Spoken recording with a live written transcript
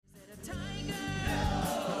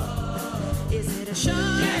Is it a shark?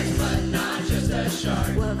 Yes, but not just a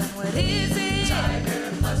shark. Well, then what is it?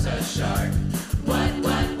 Tiger plus a shark.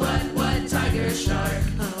 What, tiger shark?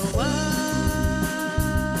 Oh, what?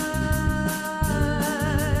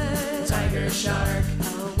 Tiger shark.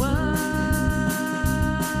 Oh, what?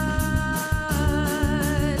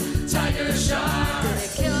 Tiger shark. Did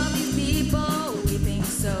it kill all these people? We think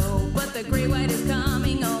so. But the great white is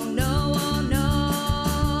coming. Oh, no, oh, no.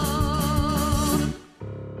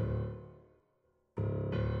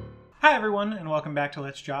 Hi, everyone, and welcome back to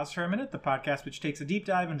Let's Jaws for a Minute, the podcast which takes a deep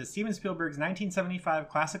dive into Steven Spielberg's 1975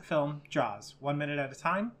 classic film, Jaws, 1 minute at a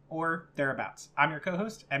time, or thereabouts. I'm your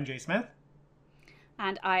co-host, MJ Smith.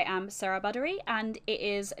 And I am Sarah Buddery, and it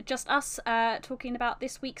is just us talking about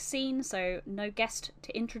this week's scene, so no guest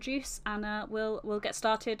to introduce, and we'll get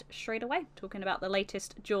started straight away, talking about the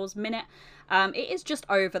latest Jaws minute. It is just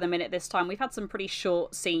over the minute this time. We've had some pretty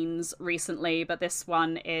short scenes recently, but this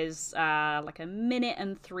one is like 1 minute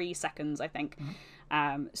and 3 seconds, I think.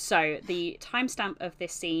 Mm-hmm. So the timestamp of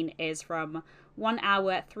this scene is from 1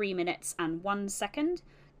 hour, 3 minutes and 1 second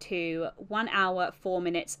to 1 hour, 4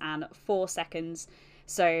 minutes and 4 seconds.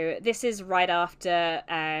 So this is right after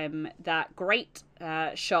that great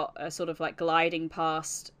shot, sort of like gliding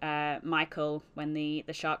past Michael when the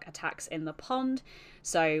shark attacks in the pond.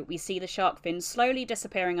 So we see the shark fin slowly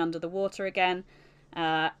disappearing under the water again.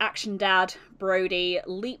 Action Dad Brody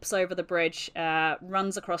leaps over the bridge,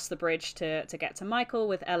 runs across the bridge to get to Michael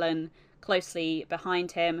with Ellen closely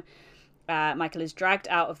behind him. Michael is dragged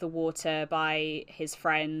out of the water by his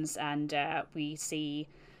friends, and we see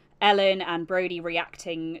Ellen and Brody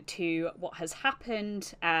reacting to what has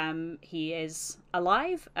happened. He is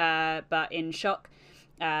alive, but in shock.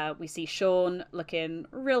 We see Sean looking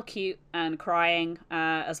real cute and crying,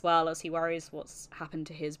 as well as he worries what's happened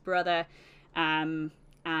to his brother. And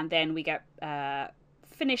then we get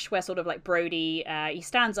finished where sort of like Brody, he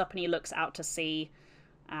stands up and he looks out to sea,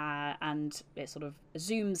 and it sort of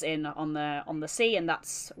zooms in on the sea, and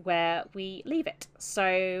that's where we leave it.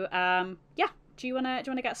 So yeah. Do you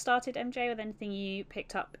wanna get started, MJ, with anything you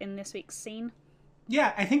picked up in this week's scene?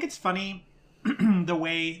 Yeah, I think it's funny the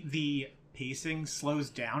way the pacing slows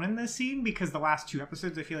down in this scene, because the last 2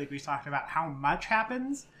 episodes I feel like we talked about how much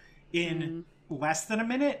happens in less than a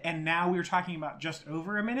minute, and now we're talking about just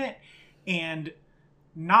over a minute, and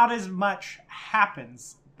not as much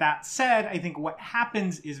happens. That said, I think what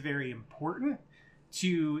happens is very important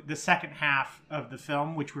to the second half of the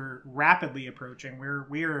film, which we're rapidly approaching.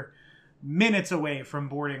 We're minutes away from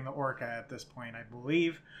boarding the Orca at this point, I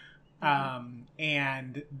believe.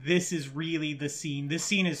 And this is really the scene. This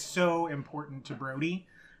scene is so important to Brody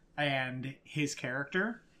and his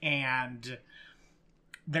character. And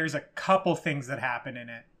there's a couple things that happen in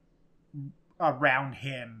it around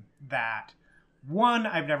him that, 1,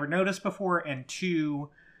 I've never noticed before, and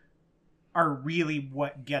 2, are really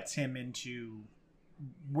what gets him into,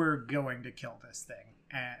 we're going to kill this thing.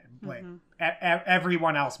 And like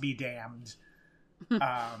everyone else be damned.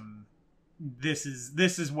 This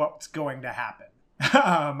is what's going to happen.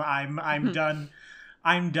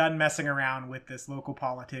 I'm done messing around with this local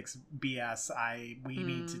politics BS. We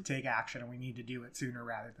need to take action, and we need to do it sooner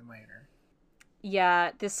rather than later.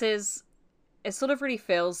 Yeah, it sort of really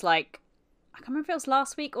feels like, I can't remember if it was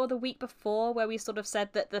last week or the week before, where we sort of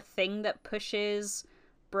said that the thing that pushes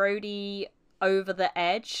Brody over the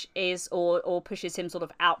edge is, or pushes him sort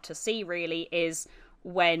of out to sea, really, is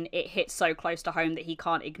when it hits so close to home that he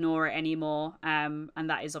can't ignore it anymore. And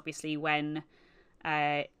that is obviously when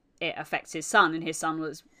it affects his son, and his son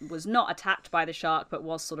was not attacked by the shark, but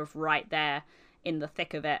was sort of right there in the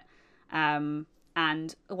thick of it. And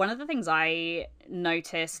one of the things I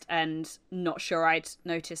noticed, and not sure I'd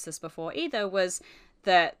noticed this before either, was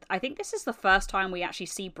that I think this is the first time we actually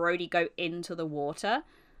see Brody go into the water.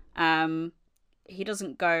 He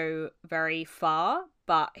doesn't go very far,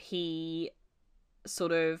 but he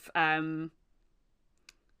sort of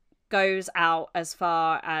goes out as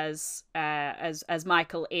far as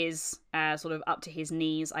Michael is, sort of up to his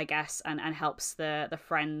knees, I guess, and helps the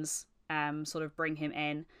friends sort of bring him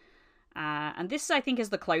in. And this, I think, is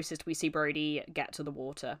the closest we see Brody get to the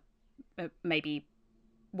water. Maybe,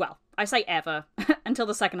 well, I say ever, until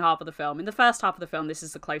the second half of the film. In the first half of the film, this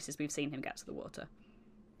is the closest we've seen him get to the water.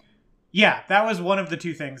 Yeah, that was one of the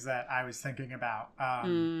 2 things that I was thinking about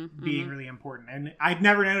being really important. And I'd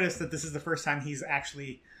never noticed that this is the first time he's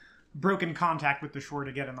actually broken contact with the shore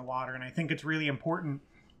to get in the water. And I think it's really important,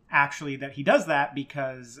 actually, that he does that,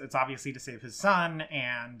 because it's obviously to save his son.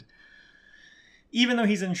 And even though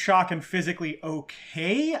he's in shock and physically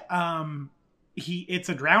okay, it's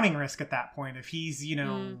a drowning risk at that point. If he's,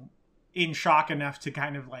 in shock enough to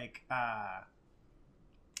kind of like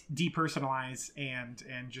depersonalize and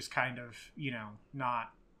just kind of, you know,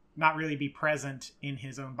 not really be present in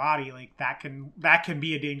his own body, like that can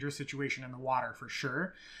be a dangerous situation in the water for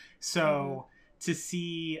sure. So to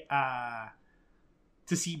see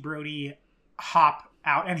Brody hop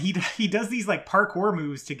out, and he does these like parkour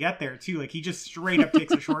moves to get there too, like he just straight up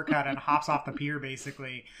takes a shortcut and hops off the pier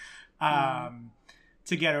basically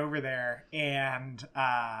to get over there, and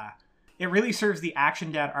it really serves the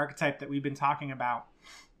action dad archetype that we've been talking about,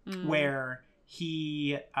 where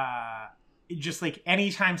he just like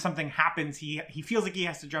anytime something happens, he feels like he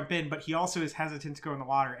has to jump in, but he also is hesitant to go in the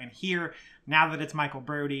water. And here, now that it's Michael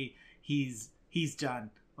Brody, he's done.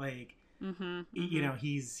 Like, you know,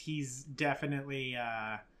 he's definitely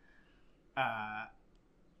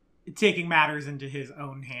taking matters into his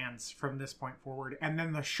own hands from this point forward. And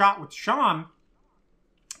then the shot with Sean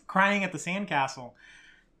crying at the sandcastle,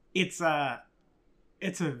 I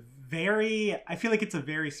feel like it's a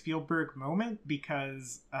very Spielberg moment,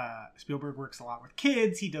 because Spielberg works a lot with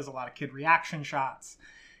kids. He does a lot of kid reaction shots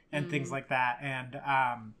and things like that. And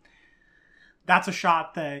that's a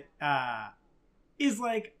shot that is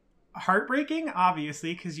like heartbreaking,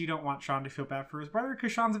 obviously, because you don't want Sean to feel bad for his brother,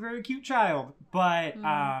 because Sean's a very cute child. But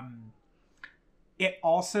it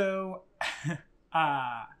also...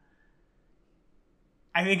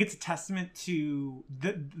 I think it's a testament to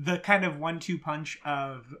the kind of 1-2 punch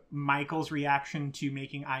of Michael's reaction to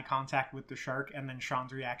making eye contact with the shark, and then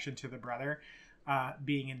Sean's reaction to the brother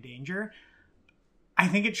being in danger. I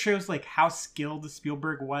think it shows like how skilled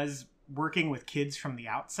Spielberg was working with kids from the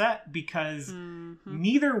outset, because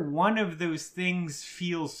neither one of those things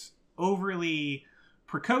feels overly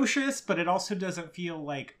precocious, but it also doesn't feel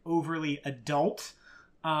like overly adult.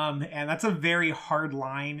 And that's a very hard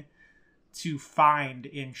line to find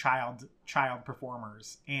in child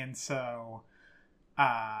performers. And so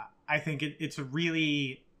I think it's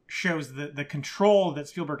really shows the control that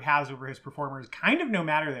Spielberg has over his performers, kind of no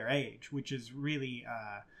matter their age, which is really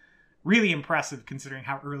really impressive considering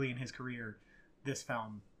how early in his career this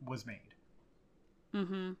film was made.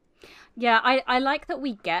 Yeah, I like that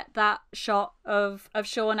we get that shot of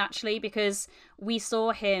Sean, actually, because we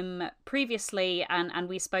saw him previously and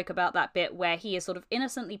we spoke about that bit where he is sort of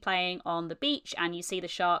innocently playing on the beach and you see the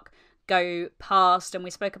shark go past, and we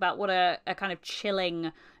spoke about what a kind of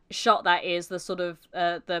chilling shot that is, the sort of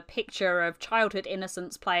the picture of childhood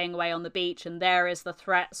innocence playing away on the beach, and there is the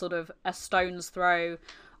threat sort of a stone's throw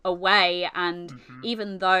away. And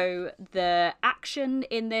even though the action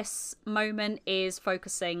in this moment is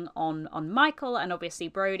focusing on Michael and obviously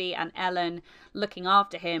Brody and Ellen looking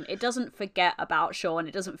after him, it doesn't forget about Sean.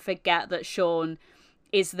 It doesn't forget that Sean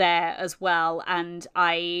is there as well. And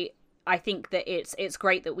I think that it's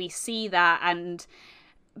great that we see that, and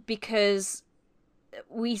because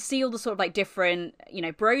we see all the sort of like different, you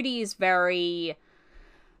know, Brody is very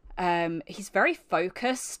he's very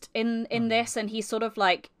focused in this, and he's sort of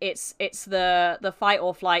like it's the fight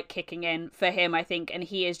or flight kicking in for him, I think, and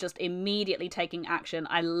he is just immediately taking action.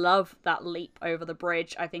 I love that leap over the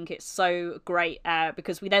bridge. I think it's so great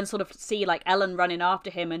because we then sort of see like Ellen running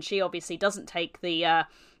after him, and she obviously doesn't take the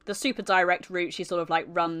super direct route. She sort of like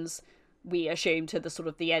runs, we assume, to the sort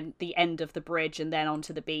of the end of the bridge and then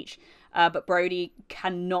onto the beach, but Brody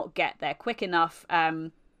cannot get there quick enough,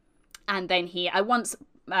 and then once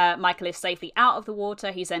Michael is safely out of the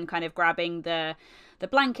water, he's then kind of grabbing the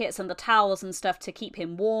blankets and the towels and stuff to keep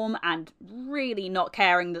him warm, and really not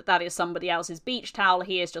caring that is somebody else's beach towel.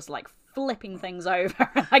 He is just like flipping things over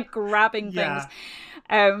and like grabbing things.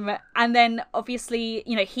 And then obviously,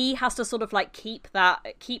 you know, he has to sort of like keep that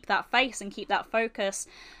face and keep that focus.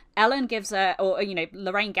 Ellen gives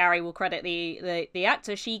Lorraine Gary will credit the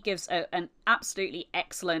actor. She gives an absolutely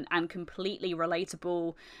excellent and completely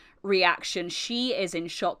relatable reaction. She is in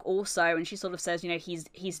shock also, and she sort of says, you know,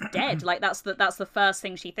 he's dead. Like that's the first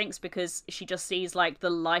thing she thinks, because she just sees like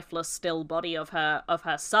the lifeless still body of her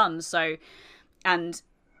son. So, and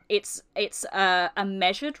it's a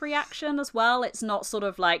measured reaction as well. It's not sort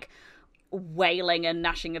of like wailing and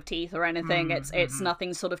gnashing of teeth or anything. It's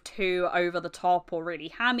nothing sort of too over the top or really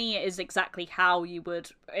hammy. It is exactly how you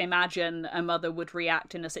would imagine a mother would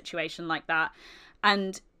react in a situation like that.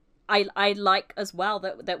 And I like as well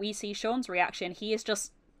that we see Sean's reaction. He is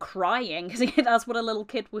just crying because that's what a little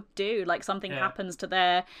kid would do. Like something happens to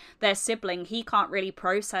their sibling, he can't really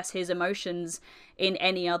process his emotions in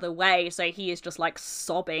any other way, so he is just like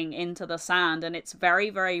sobbing into the sand, and it's very,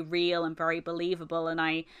 very real and very believable. And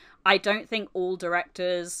I don't think all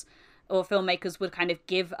directors or filmmakers would kind of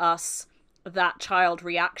give us that child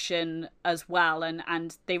reaction as well,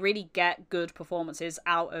 and they really get good performances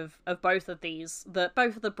out of both of these,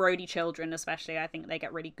 both of the Brody children especially. I think they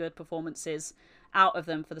get really good performances out of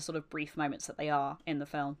them for the sort of brief moments that they are in the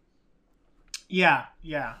film.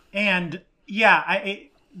 And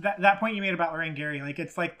that point you made about Lorraine Gary, like,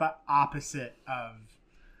 it's like the opposite of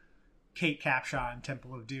Kate Capshaw in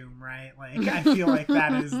Temple of Doom, right? Like, I feel like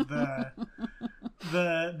that is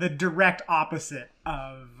the direct opposite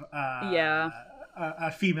of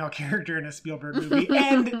a female character in a Spielberg movie.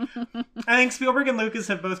 And I think Spielberg and Lucas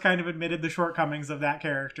have both kind of admitted the shortcomings of that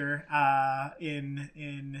character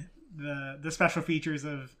in the special features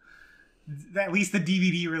of at least the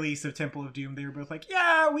DVD release of Temple of Doom. They were both like,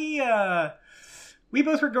 yeah, we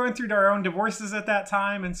both were going through our own divorces at that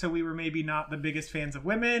time, and so we were maybe not the biggest fans of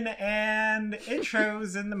women, and it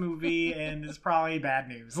shows in the movie, and it's probably bad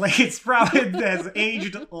news. Like, it's probably has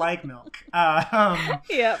aged like milk.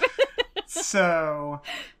 Yep. So,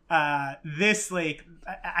 this, like,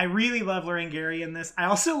 I really love Lorraine Gary in this. I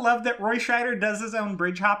also love that Roy Scheider does his own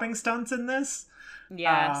bridge hopping stunts in this.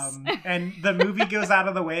 Yes. And the movie goes out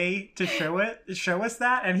of the way to show us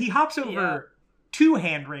that, and he hops over 2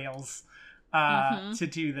 handrails to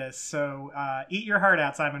do this. So eat your heart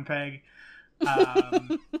out, Simon Pegg.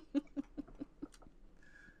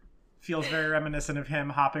 Feels very reminiscent of him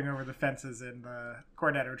hopping over the fences in the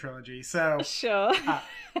Cornetto trilogy. So sure.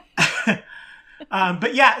 But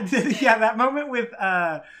that moment with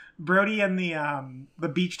Brody and the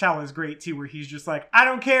beach towel is great too, where he's just like, I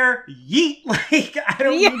don't care, yeet, like, I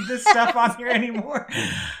don't need this stuff on here anymore.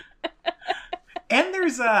 And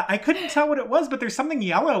there's I couldn't tell what it was, but there's something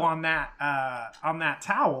yellow on that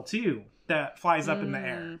towel too that flies up in the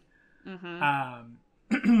air.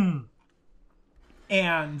 Mm-hmm.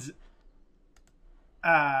 And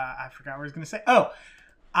I forgot what I was going to say. Oh,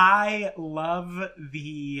 I love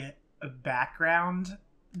the background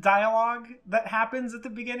dialogue that happens at the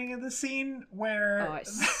beginning of the scene where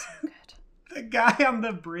it's so good. The guy on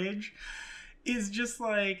the bridge is just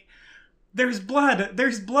like, there's blood.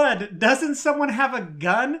 Doesn't someone have a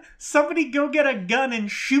gun? Somebody go get a gun and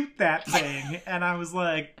shoot that thing. And I was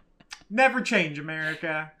like, never change,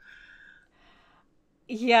 America.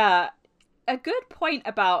 Yeah, a good point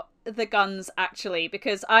about the guns, actually,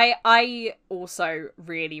 because I also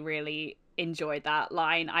really, really enjoyed that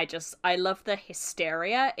line. I love the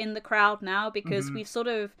hysteria in the crowd now, because we've sort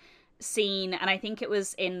of seen, and I think it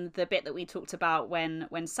was in the bit that we talked about when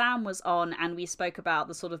Sam was on, and we spoke about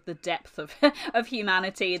the sort of the depth of of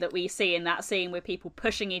humanity that we see in that scene, with people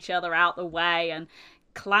pushing each other out the way and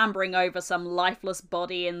clambering over some lifeless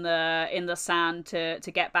body in the sand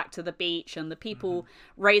to get back to the beach, and the people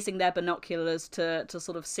raising their binoculars to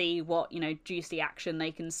sort of see what, juicy action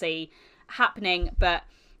they can see happening. But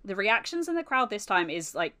the reactions in the crowd this time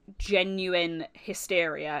is like genuine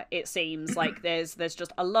hysteria. It seems like there's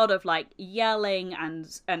just a lot of like yelling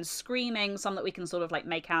and screaming, some that we can sort of like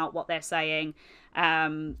make out what they're saying. I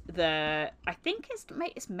think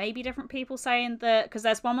it's maybe different people saying that, because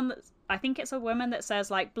there's one that I think it's a woman that says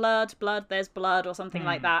like blood, there's blood, or something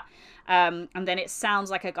like that. And then it sounds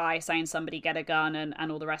like a guy saying somebody get a gun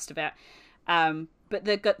and all the rest of it. But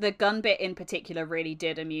the gun bit in particular really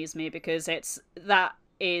did amuse me, because that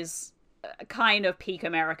is kind of peak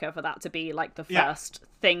America for that to be like the first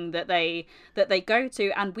thing that they go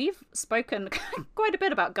to. And we've spoken quite a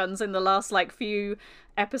bit about guns in the last like few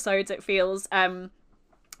episodes, it feels,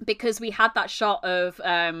 because we had that shot of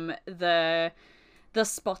the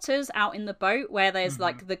spotters out in the boat where there's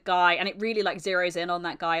like the guy, and it really like zeroes in on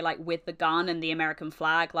that guy like with the gun and the American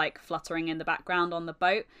flag like fluttering in the background on the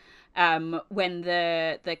boat. When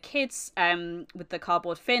the kids with the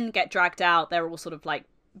cardboard fin get dragged out, they're all sort of like,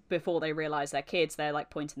 before they realize they're kids, they're like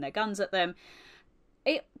pointing their guns at them.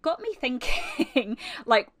 It got me thinking,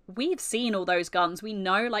 like, we've seen all those guns. We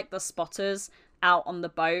know like the spotters out on the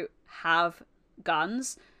boat have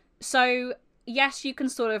guns. So yes, you can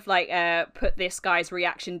sort of like put this guy's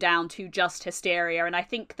reaction down to just hysteria, and I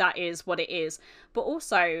think that is what it is. But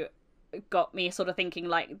also got me sort of thinking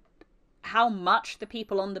like how much the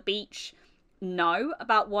people on the beach know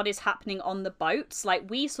about what is happening on the boats. Like,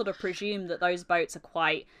 we sort of presume that those boats are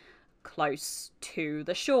quite close to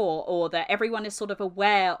the shore, or that everyone is sort of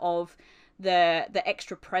aware of the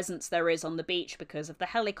extra presence there is on the beach because of the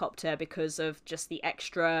helicopter, because of just the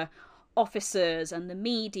extra officers and the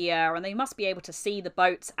media, and they must be able to see the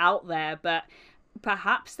boats out there. But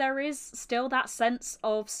perhaps there is still that sense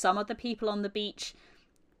of some of the people on the beach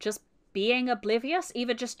just being oblivious,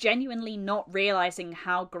 either just genuinely not realizing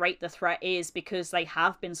how great the threat is because they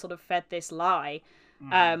have been sort of fed this lie,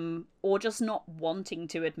 or just not wanting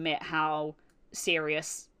to admit how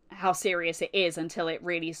serious serious it is until it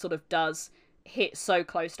really sort of does hit so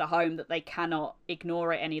close to home that they cannot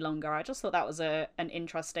ignore it any longer. I just thought that was an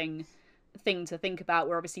interesting thing to think about,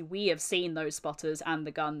 where obviously we have seen those spotters and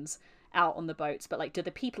the guns out on the boats, but like, do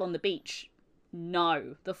the people on the beach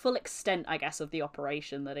know the full extent, I guess, of the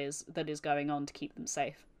operation that is going on to keep them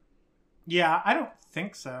safe? Yeah, I don't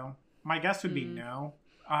think so. My guess would be no.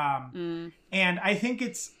 And I think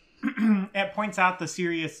it points out the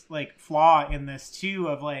serious like flaw in this too,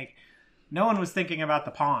 of like, no one was thinking about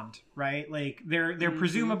the pond, right? Like they're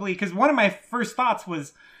presumably, because one of my first thoughts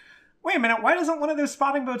was, wait a minute, why doesn't one of those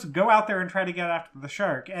spotting boats go out there and try to get after the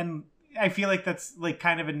shark? And I feel like that's like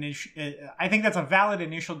kind of I think that's a valid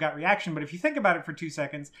initial gut reaction. But if you think about it for 2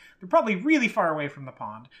 seconds, they're probably really far away from the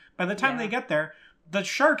pond. By the time they get there, the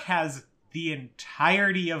shark has the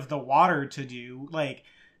entirety of the water to do, like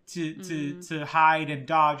to hide and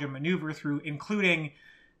dodge and maneuver through, including,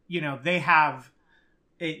 they have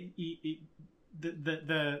the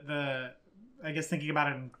I guess thinking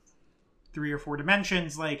about it in 3 or 4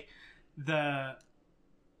 dimensions, like the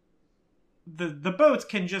boats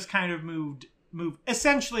can just kind of move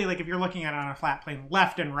essentially, like if you're looking at it on a flat plane,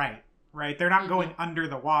 left and right. They're not going under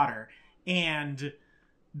the water, and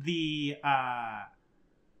the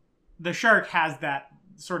shark has that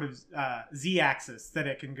sort of z-axis that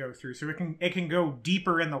it can go through, so it can go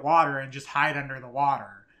deeper in the water and just hide under the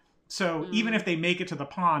water. So even if they make it to the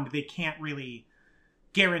pond, they can't really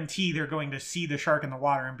guarantee they're going to see the shark in the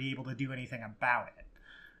water and be able to do anything about it.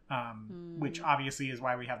 Which obviously is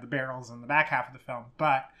why we have the barrels in the back half of the film.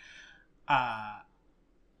 But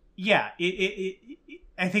yeah,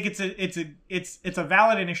 I think it's a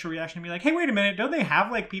valid initial reaction to be like, hey, wait a minute, don't they have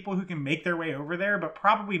like people who can make their way over there? But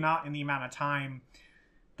probably not in the amount of time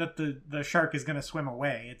that the shark is going to swim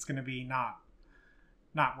away. It's going to be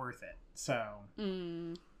not worth it. So.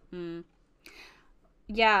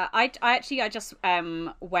 Yeah, I just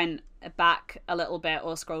went back a little bit,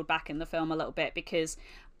 or scrolled back in the film a little bit, because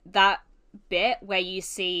that bit where you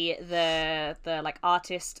see the like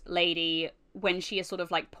artist lady, when she is sort of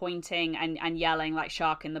like pointing and yelling like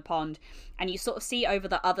shark in the pond, and you sort of see over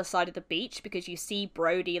the other side of the beach, because you see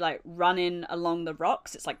Brody like running along the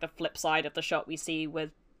rocks. It's like the flip side of the shot we see with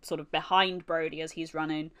sort of behind Brody as he's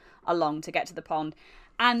running along to get to the pond.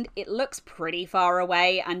 And it looks pretty far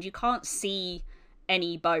away, and you can't see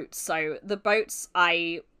any boats. So the boats,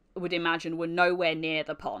 I would imagine, were nowhere near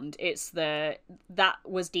the pond. That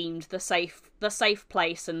was deemed the safe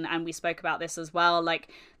place, and we spoke about this as well. Like,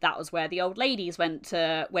 that was where the old ladies went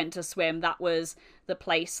to swim. That was the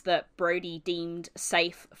place that Brody deemed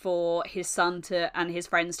safe for his son and his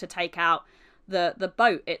friends to take out the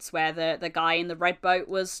boat. It's where the guy in the red boat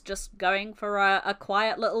was just going for a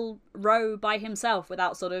quiet little row by himself,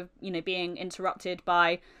 without sort of being interrupted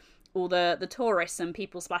by all the tourists and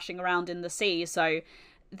people splashing around in the sea. So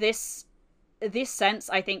this sense,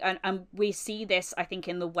 I think, and we see this, I think,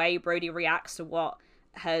 in the way Brody reacts to what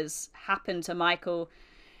has happened to Michael,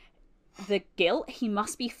 the guilt he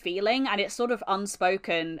must be feeling, and it's sort of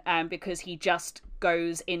unspoken, because he just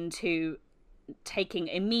goes into taking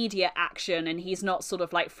immediate action, and he's not sort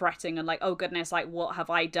of like fretting and like, oh goodness, like what have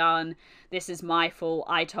I done, this is my fault,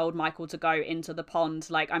 I told Michael to go into the pond.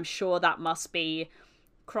 Like, I'm sure that must be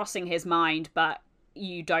crossing his mind, but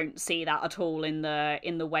you don't see that at all in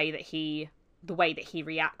the way that he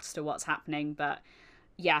reacts to what's happening. But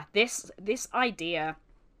yeah, this idea,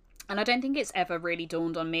 and I don't think it's ever really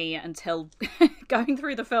dawned on me until going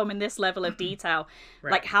through the film in this level of detail,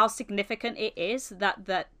 right, like how significant it is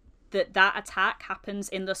that attack happens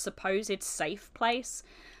in the supposed safe place.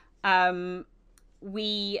 All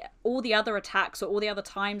the other attacks, or all the other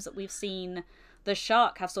times that we've seen the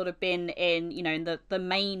shark, have sort of been in, in the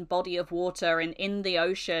main body of water, in the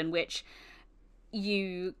ocean, which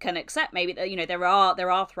you can accept maybe that, there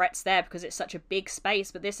are threats there because it's such a big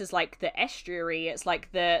space. But this is like the estuary. It's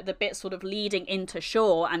like the bit sort of leading into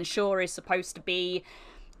shore, and shore is supposed to be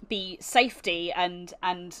safety and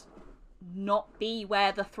not be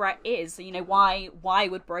where the threat is. Why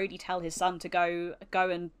would Brody tell his son to go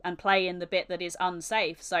and play in the bit that is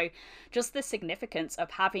unsafe? So just the significance of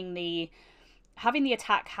having the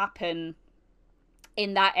attack happen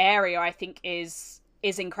in that area, I think is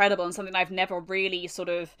incredible, and something I've never really sort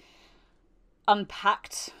of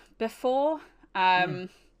unpacked before. But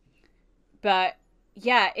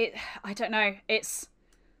yeah, I don't know, it's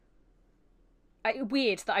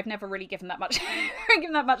weird that I've never really given that much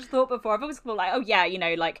thought before. I've always thought like, oh yeah,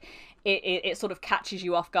 like it sort of catches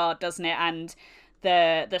you off guard, doesn't it? And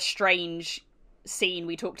the strange scene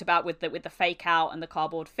we talked about with the fake out and the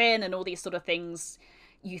cardboard fin and all these sort of things,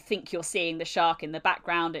 you think you're seeing the shark in the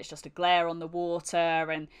background. It's just a glare on the water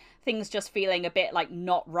and things just feeling a bit like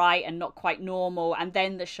not right and not quite normal. And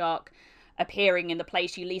then the shark appearing in the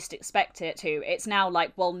place you least expect it to. It's now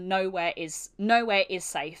like, well, nowhere is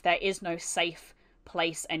safe. There is no safe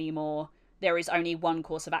place anymore. There is only one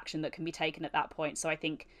course of action that can be taken at that point. So I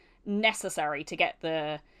think necessary to get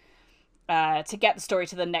the story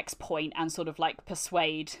to the next point and sort of like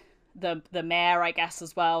persuade the mayor, I guess,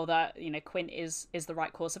 as well, that, you know, Quint is the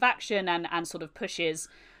right course of action, and sort of pushes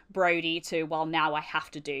Brody to, well, now I have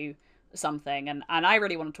to do something. And I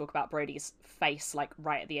really want to talk about Brody's face, like,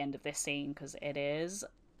 right at the end of this scene, because it is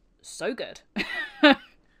so good.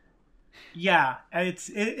 Yeah, it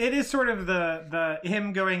is sort of the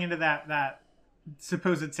him going into that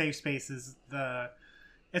supposed safe space is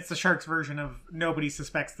it's the shark's version of Nobody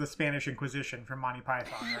Suspects the Spanish Inquisition from Monty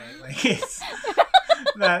Python, right? Like, it's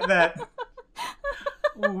that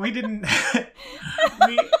we didn't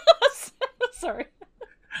sorry,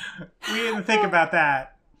 we didn't think about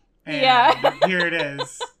that, and yeah, here it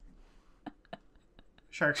is.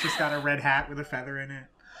 Shark's just got a red hat with a feather in it.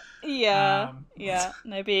 Yeah, yeah.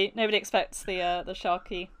 Nobody expects the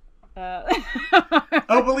sharky.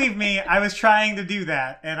 Oh, believe me, I was trying to do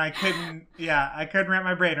that, and I couldn't wrap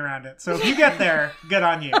my brain around it. So if you get there, good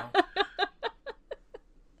on you.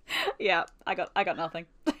 Yeah, I got nothing.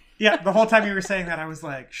 Yeah, the whole time you were saying that, I was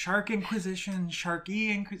like, Shark Inquisition,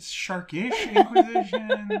 Sharkish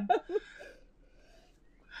Inquisition.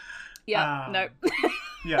 Yeah, no.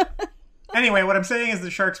 Yeah. Anyway, what I'm saying is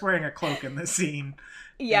the shark's wearing a cloak in this scene.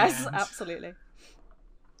 Yes, absolutely.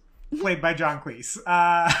 Played by John Cleese.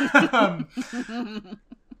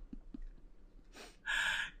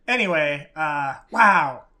 Anyway,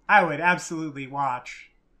 wow. I would absolutely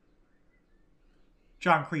watch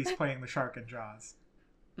John Cleese playing the shark in Jaws.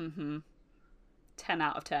 10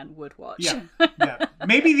 out of 10 would watch. Yeah.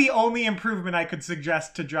 Maybe the only improvement I could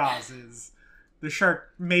suggest to Jaws is the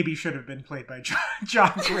shark maybe should have been played by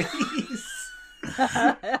John Cleese.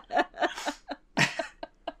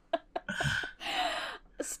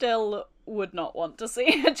 Still would not want to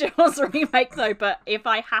see a Jaws remake though, but if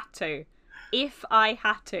I had to,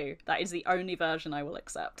 that is the only version I will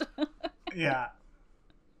accept. Yeah.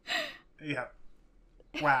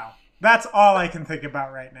 Wow. That's all I can think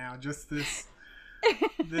about right now. Just this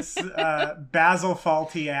Basil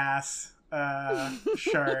Fawlty ass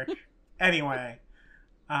shark. Anyway,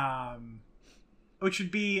 which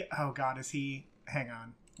would be, oh God, is he? Hang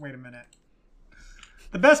on, wait a minute.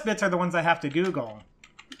 The best bits are the ones I have to Google.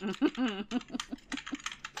 Let me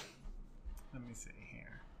see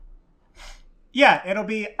here. Yeah, it'll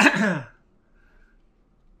be a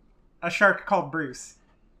shark called Bruce.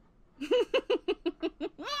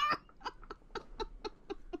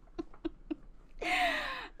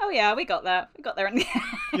 Oh yeah, we got there. We got there in the end.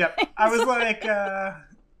 Yep. I was like,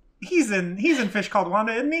 he's in Fish Called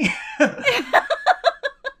Wanda, isn't he?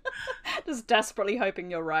 Just desperately hoping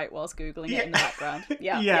you're right whilst Googling it in the background.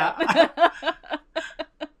 Yeah.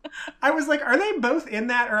 I was like, are they both in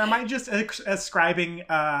that, or am I just ascribing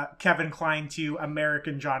Kevin Kline to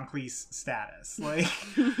American John Cleese status? Like,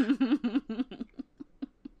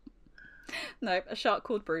 no, a shark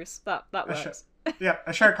called Bruce. That works.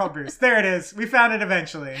 A shark called Bruce. There it is. We found it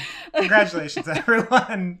eventually. Congratulations,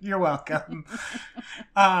 everyone. You're welcome.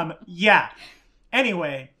 Yeah.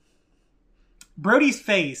 Anyway, Brody's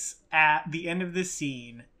face at the end of this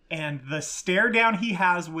scene and the stare down he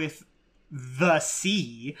has with the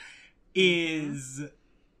sea is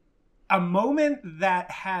a moment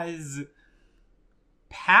that has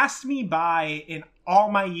passed me by in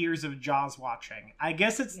all my years of Jaws watching. I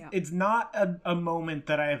guess it's not a moment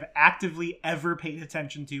that I have actively ever paid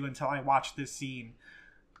attention to until I watched this scene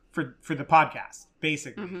for the podcast,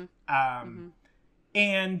 basically.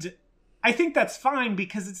 And I think that's fine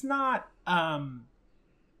because it's not,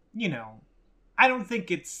 you know, I don't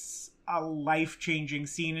think it's a life-changing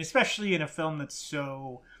scene, especially in a film that's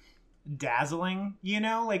so dazzling, you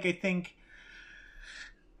know? Like, I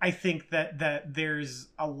think that there's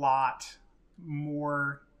a lot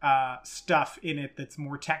more stuff in it that's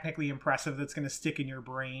more technically impressive that's going to stick in your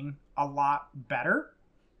brain a lot better.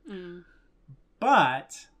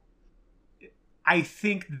 But I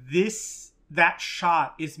think that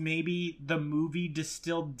shot is maybe the movie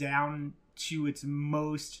distilled down to its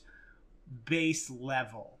most base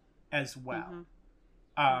level as well.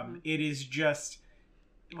 It is just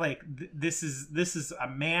like this is a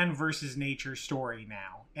man versus nature story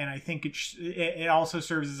now, and I think it also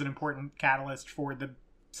serves as an important catalyst for the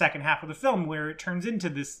second half of the film, where it turns into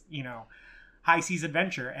this, you know, high seas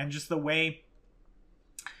adventure, and just the way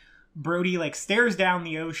Brody like stares down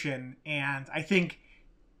the ocean, and I think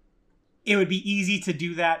it would be easy to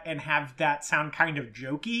do that and have that sound kind of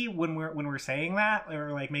jokey when we're saying that,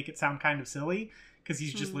 or like make it sound kind of silly because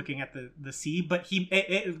he's just looking at the sea. But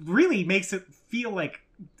it really makes it feel like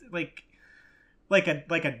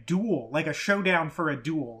a duel, like a showdown for a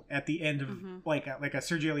duel at the end of like a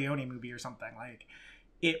Sergio Leone movie or something. Like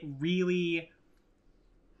it really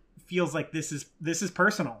feels like this is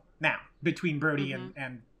personal now between Brody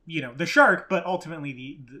and the shark, but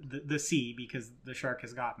ultimately the sea, because the shark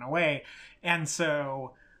has gotten away. And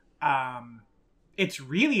so it's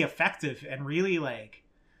really effective and really like,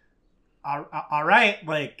 all right,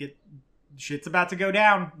 like shit's about to go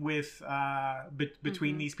down with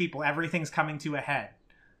between these people. Everything's coming to a head.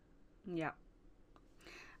 Yeah.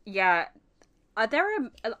 There are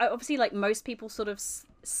obviously, like, most people sort of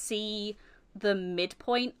see the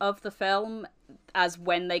midpoint of the film as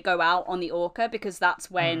when they go out on the Orca, because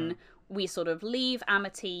that's when we sort of leave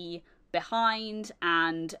Amity behind,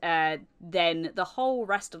 and then the whole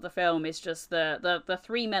rest of the film is just the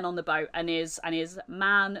three men on the boat, and is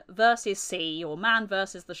man versus sea, or man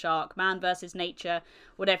versus the shark, man versus nature,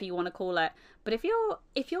 whatever you want to call it. But if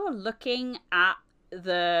you're looking at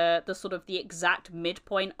the sort of the exact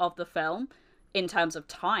midpoint of the film in terms of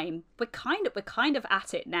time, we're kind of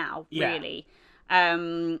at it now, really.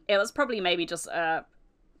 It was probably maybe just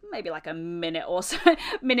maybe like a minute or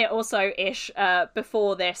so ish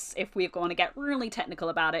before this, if we're going to get really technical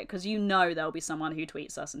about it, because there'll be someone who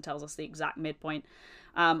tweets us and tells us the exact midpoint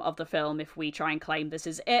of the film if we try and claim this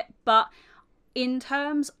is it. But in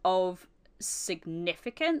terms of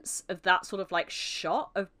significance of that sort of like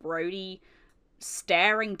shot of Brody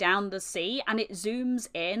staring down the sea, and it zooms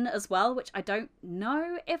in as well, which I don't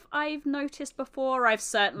know if I've noticed before. I've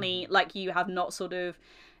certainly, like you, have not sort of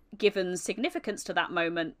given significance to that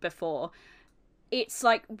moment before. It's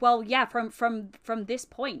like, well, yeah, from this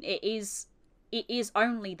point, it is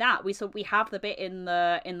only that. We have the bit in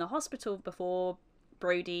the hospital before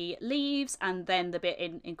Brody leaves, and then the bit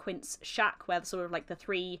in Quint's shack where sort of like the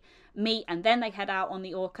three meet, and then they head out on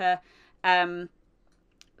the Orca.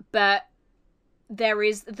 But there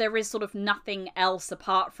is sort of nothing else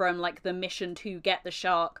apart from like the mission to get the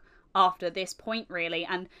shark after this point, really.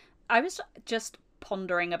 And I was just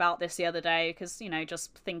pondering about this the other day, because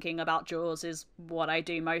just thinking about Jaws is what I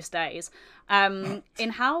do most days, in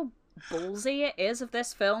how ballsy it is of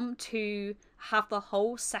this film to have the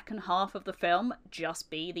whole second half of the film just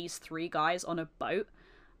be these three guys on a boat.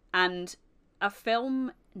 And a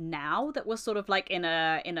film now that was sort of like in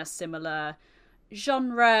a similar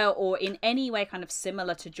genre, or in any way kind of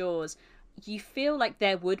similar to Jaws, you feel like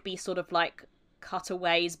there would be sort of like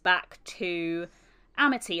cutaways back to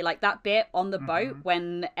Amity, like that bit on the boat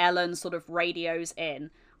when Ellen sort of radios in.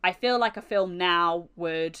 I feel like a film now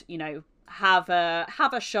would, have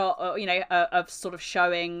a shot, of sort of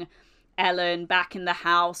showing Ellen back in the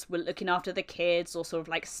house, looking after the kids, or sort of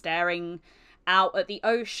like staring out at the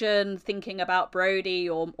ocean, thinking about Brody,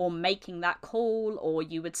 or making that call, or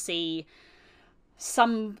you would see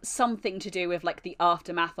something to do with like the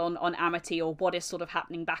aftermath on Amity, or what is sort of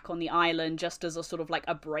happening back on the island, just as a sort of like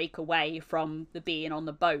a break away from the being on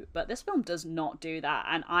the boat. But this film does not do that,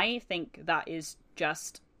 and I think that is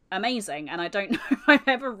just amazing. And I don't know if I've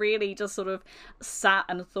ever really just sort of sat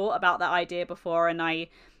and thought about that idea before, and I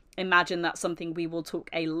imagine that's something we will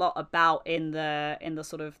talk a lot about in the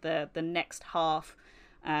sort of the next half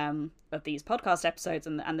of these podcast episodes,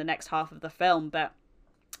 and the next half of the film. But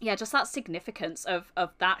yeah, just that significance of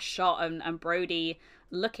that shot and Brody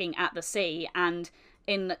looking at the sea. And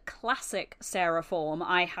in classic Sarah form,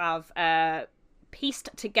 I have pieced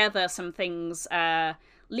together some things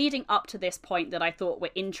leading up to this point that I thought were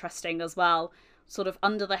interesting as well, sort of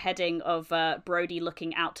under the heading of Brody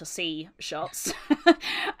looking out to sea shots.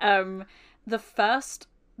 The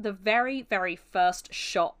very, very first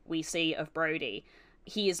shot we see of Brody,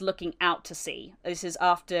 he is looking out to sea. This is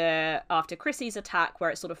after Chrissy's attack, where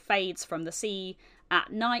it sort of fades from the sea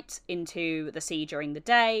at night into the sea during the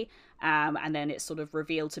day, and then it's sort of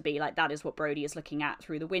revealed to be like that is what Brody is looking at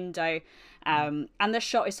through the window, and the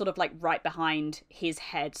shot is sort of like right behind his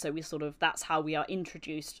head, so that's how we are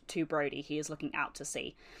introduced to Brody. He is looking out to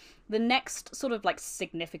sea. The next sort of like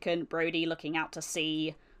significant Brody looking out to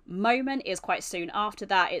sea moment is quite soon after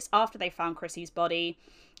that. It's after they found Chrissy's body,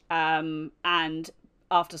 and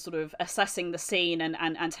after sort of assessing the scene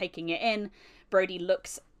and taking it in, Brody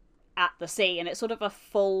looks at the sea, and it's sort of a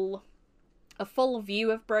full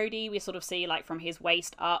view of Brody. We sort of see like from his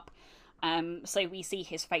waist up, so we see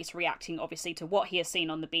his face reacting obviously to what he has seen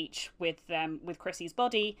on the beach with Chrissy's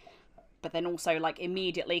body, but then also like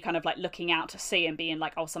immediately kind of like looking out to sea and being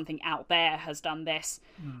like, oh, something out there has done this.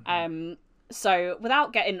 So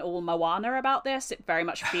without getting all Moana about this, it very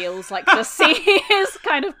much feels like the sea is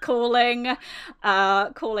kind of calling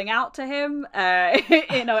out to him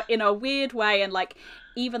in a weird way. And like,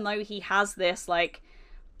 even though he has this like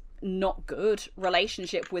not good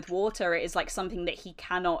relationship with water, it is like something that he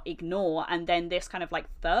cannot ignore. And then this kind of like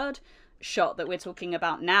third shot that we're talking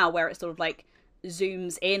about now, where it sort of like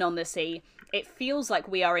zooms in on the sea, it feels like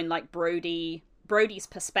we are in like Brody's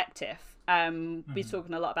perspective. We're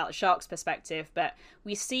talking a lot about the shark's perspective, but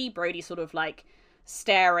we see Brody sort of like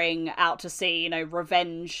staring out to sea, you know,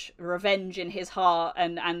 revenge in his heart,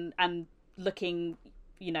 and looking,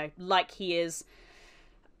 you know, like he is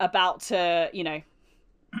about to, you know,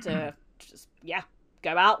 to just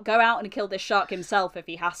go out and kill this shark himself if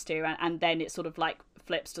he has to, and then it sort of like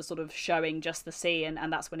flips to sort of showing just the sea, and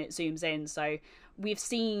that's when it zooms in. So we've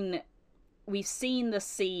seen the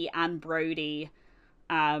sea and Brody,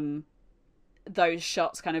 those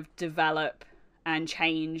shots kind of develop and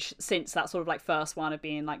change since that sort of like first one of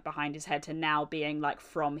being like behind his head to now being like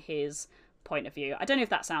from his point of view. I don't know if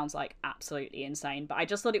that sounds like absolutely insane, but I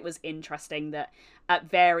just thought it was interesting that at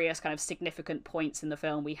various kind of significant points in the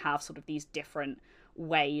film we have sort of these different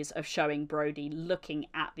ways of showing Brody looking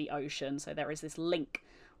at the ocean. So there is this link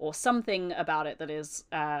or something about it that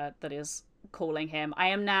is calling him. I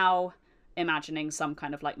am now imagining some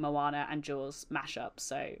kind of like Moana and Jaws mashup,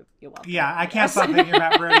 so you're welcome. Yeah, I can't stop thinking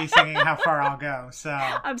about Brody singing How Far I'll Go, so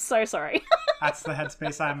I'm so sorry. That's the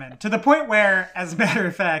headspace I'm in, to the point where, as a matter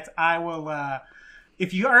of fact, I will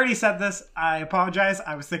if you already said this, I apologize.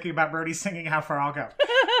 I was thinking about Brody singing How Far I'll Go.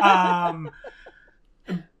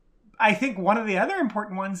 I think one of the other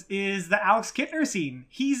important ones is the Alex Kittner scene.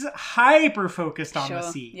 He's hyper focused on the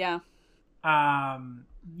sea. Yeah.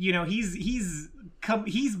 You know, he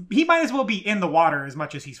might as well be in the water as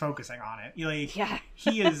much as he's focusing on it. Like, yeah.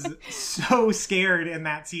 He is so scared in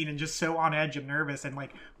that scene and just so on edge and nervous, and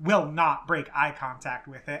like will not break eye contact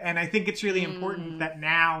with it. And I think it's really important that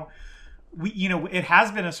now it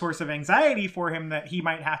has been a source of anxiety for him that he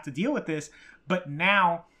might have to deal with this, but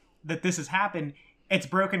now that this has happened, it's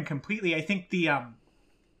broken completely. I think the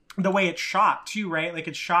way it's shot too, right? Like,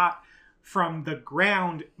 it's shot from the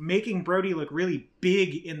ground, making Brody look really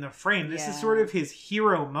big in the frame. This is sort of his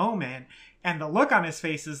hero moment. And the look on his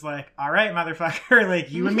face is like, all right, motherfucker,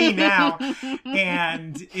 like, you and me now.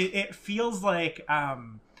 And it feels like,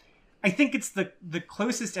 I think it's the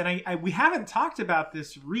closest, and we haven't talked about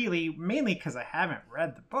this really, mainly because I haven't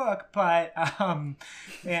read the book, but, and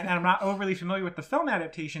I'm not overly familiar with the film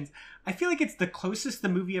adaptations. I feel like it's the closest the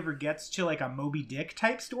movie ever gets to like a Moby Dick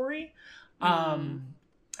type story.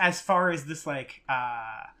 As far as this, like,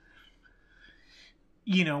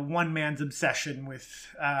 one man's obsession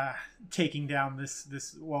with taking down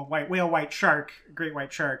this white shark, great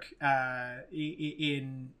white shark,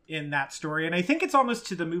 in that story. And I think it's almost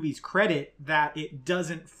to the movie's credit that it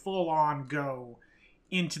doesn't full on go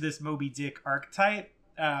into this Moby Dick archetype,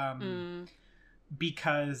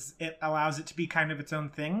 because it allows it to be kind of its own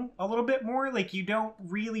thing a little bit more. Like, you don't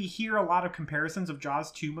really hear a lot of comparisons of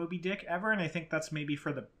Jaws to Moby Dick ever, and I think that's maybe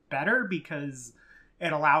for the better, because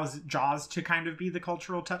it allows Jaws to kind of be the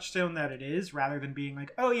cultural touchstone that it is, rather than being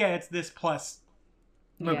like, oh yeah, it's this plus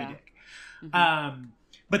Moby Dick.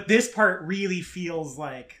 But this part really feels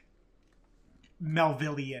like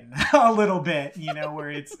Melvillian a little bit, where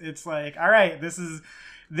it's like, all right, this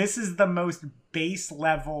is the most base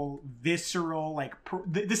level, visceral, like,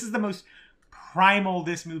 this is the most primal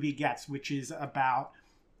this movie gets, which is about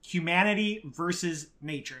humanity versus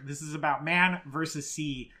nature. This is about man versus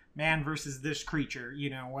sea, man versus this creature,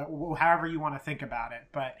 however you want to think about it.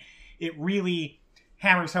 But it really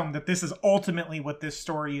hammers home that this is ultimately what this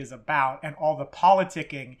story is about, and all the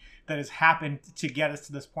politicking that has happened to get us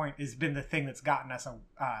to this point has been the thing that's gotten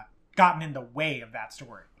in the way of that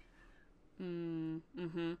story.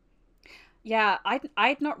 Yeah,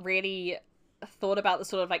 I'd not really thought about the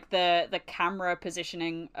sort of like the camera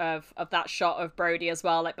positioning of that shot of Brody as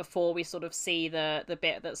well, like before we sort of see the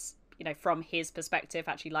bit that's from his perspective,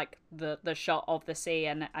 actually, like the shot of the sea,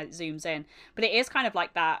 and it zooms in. But it is kind of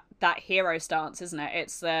like that hero stance, isn't it?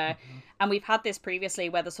 It's and we've had this previously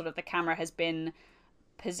where the sort of the camera has been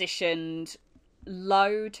positioned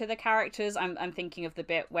low to the characters. I'm thinking of the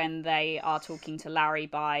bit when they are talking to Larry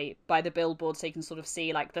by the billboard, so you can sort of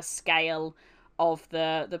see like the scale of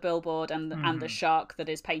the billboard and the shark that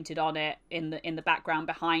is painted on it in the background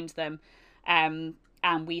behind them.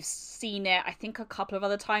 And we've seen it, I think, a couple of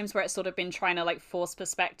other times where it's sort of been trying to like force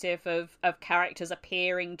perspective of characters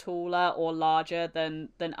appearing taller or larger than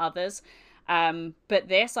others. But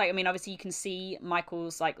this, like, I mean, obviously you can see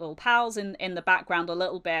Michael's like little pals in the background a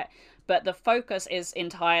little bit, but the focus is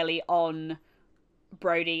entirely on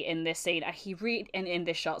Brody in this scene. In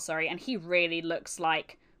this shot, sorry, and he really looks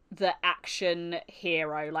like the action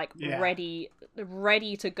hero, like ready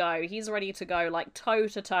to go. He's ready to go like toe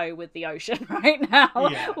to toe with the ocean right now,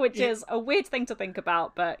 which is a weird thing to think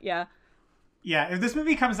about, but yeah. Yeah, if this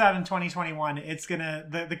movie comes out in 2021, it's gonna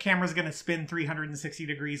the camera's gonna spin 360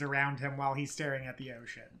 degrees around him while he's staring at the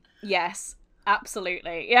ocean. Yes,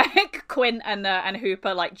 absolutely. Yeah, Quint and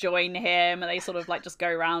Hooper like join him, and they sort of like just go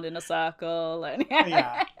around in a circle, and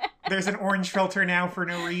yeah. There's an orange filter now for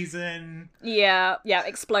no reason. Yeah,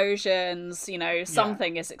 explosions. You know,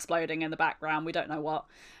 something is exploding in the background. We don't know what.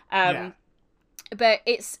 But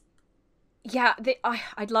it's. Yeah,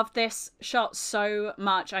 I love this shot so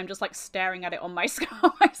much. I'm just like staring at it on my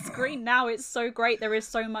screen now. It's so great. There is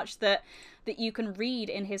so much that you can read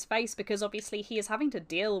in his face, because obviously he is having to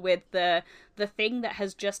deal with the thing that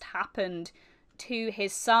has just happened to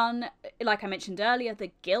his son. Like I mentioned earlier, the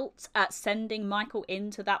guilt at sending Michael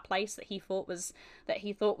into that place that he thought was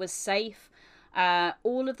safe.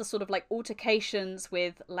 All of the sort of like altercations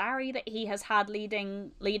with Larry that he has had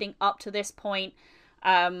leading up to this point.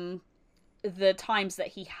 The times that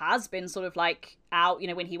he has been sort of like out, you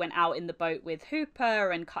know, when he went out in the boat with Hooper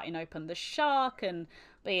and cutting open the shark and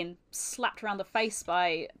being slapped around the face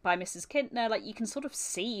by Mrs. Kintner, like you can sort of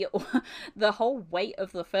see the whole weight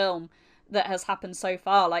of the film that has happened so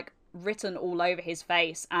far, like written all over his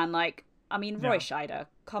face. And like, I mean, Roy Scheider,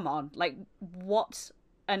 come on, like what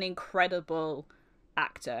an incredible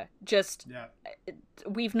actor. Just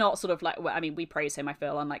we've not sort of like, I mean, we praise him, I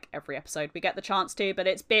feel, on like every episode we get the chance to, but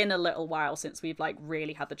it's been a little while since we've like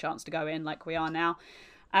really had the chance to go in like we are now.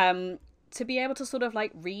 To be able to sort of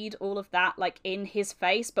like read all of that like in his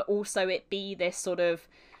face, but also it be this sort of,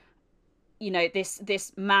 you know,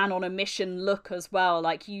 this man on a mission look as well.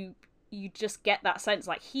 Like you just get that sense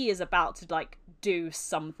like he is about to like do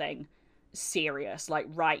something serious like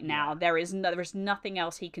right now. There is nothing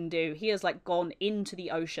else he can do. He has like gone into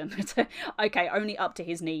the ocean. Okay, only up to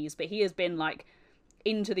his knees, but he has been like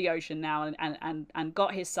into the ocean now and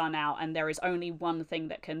got his son out, and there is only one thing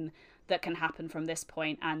that can happen from this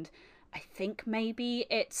point. And I think maybe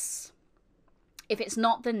if it's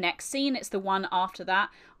not the next scene, it's the one after that.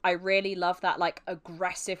 I really love that like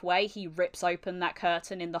aggressive way he rips open that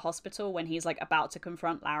curtain in the hospital when he's like about to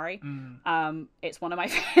confront Larry. It's one of my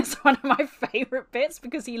favorite bits,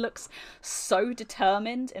 because he looks so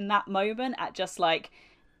determined in that moment at just like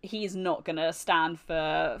he's not gonna stand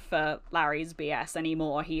for Larry's BS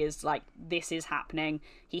anymore. He is like, this is happening.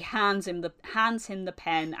 He hands him the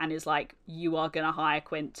pen and is like, you are gonna hire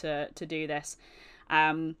Quint to do this.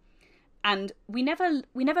 And we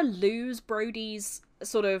never lose Brody's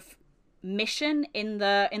sort of mission in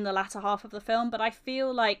the latter half of the film, but I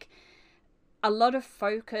feel like a lot of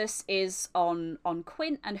focus is on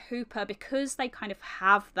Quint and Hooper, because they kind of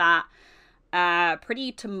have that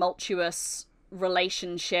pretty tumultuous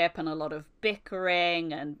relationship and a lot of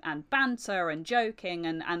bickering and banter and joking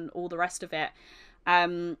and all the rest of it.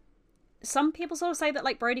 Some people sort of say that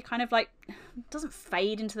like Brody kind of like doesn't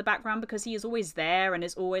fade into the background because he is always there and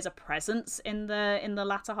is always a presence in the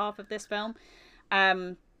latter half of this film.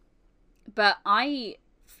 But I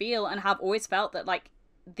feel and have always felt that like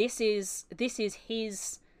this is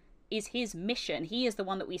his mission. He is the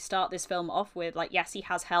one that we start this film off with. Like, yes, he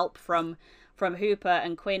has help from Hooper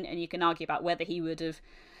and Quint, and you can argue about whether he would have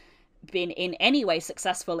been in any way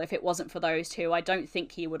successful if it wasn't for those two. I don't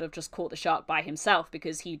think he would have just caught the shark by himself,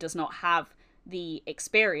 because he does not have the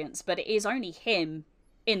experience. But it is only him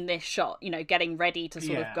in this shot, you know, getting ready to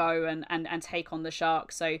sort of go and take on the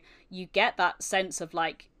shark. So you get that sense of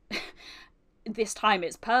like this time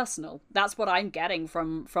it's personal. That's what I'm getting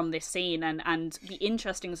from this scene, and be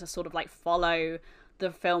interesting to sort of like follow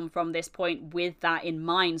the film from this point with that in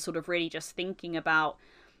mind, sort of really just thinking about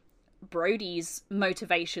Brody's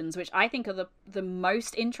motivations, which I think are the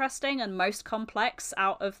most interesting and most complex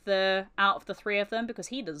out of the three of them, because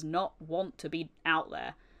he does not want to be out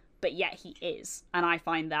there, but yet he is, and I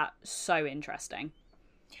find that so interesting.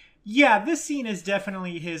 Yeah, this scene is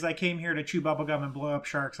definitely his I came here to chew bubblegum and blow up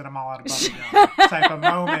sharks and I'm all out of bubblegum type of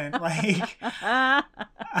moment. Like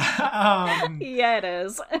yeah, it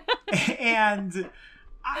is. And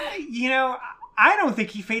I don't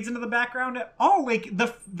think he fades into the background at all. Like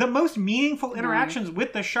the most meaningful interactions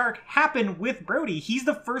with the shark happen with Brody. He's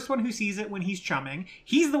the first one who sees it when he's chumming.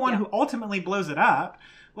 He's the one who ultimately blows it up.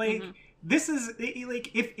 Like this is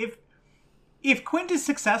like if if Quint is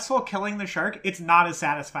successful killing the shark, it's not as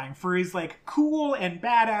satisfying. For he's like cool and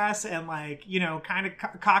badass and like, you know, kind of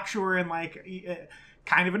cocksure and like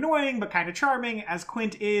kind of annoying but kind of charming as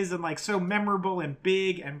Quint is, and like so memorable and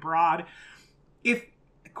big and broad. If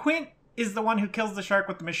Quint is the one who kills the shark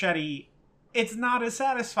with the machete, it's not as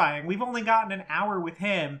satisfying. We've only gotten an hour with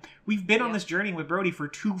him. We've been on this journey with Brody for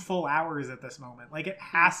 2 full hours at this moment. Like, it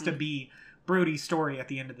has to be Brody's story at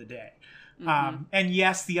the end of the day. And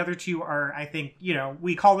yes, the other two are, I think, you know,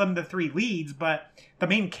 we call them the 3 leads, but the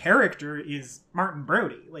main character is Martin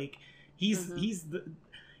Brody. Like, he's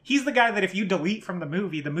the guy that if you delete from the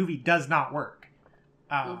movie does not work.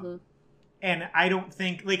 And I don't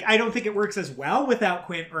think it works as well without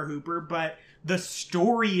Quint or Hooper, but the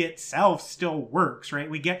story itself still works, right?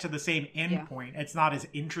 We get to the same end point. It's not as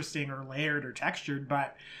interesting or layered or textured,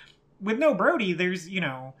 but with no Brody, there's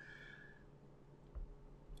no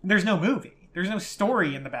movie. There's no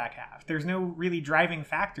story in the back half. There's no really driving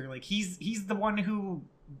factor. Like, he's the one who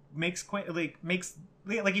makes Quint, like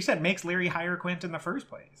you said, makes Larry hire Quint in the first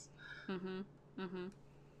place.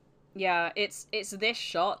 Yeah, it's this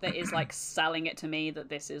shot that is like selling it to me that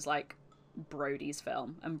this is like Brody's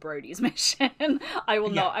film and Brody's mission. I will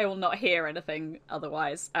not hear anything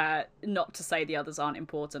otherwise. Not to say the others aren't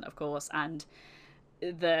important, of course, and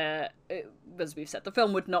as we've said, the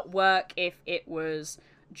film would not work if it was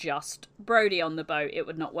just Brody on the boat. It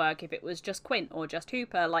would not work if it was just Quint or just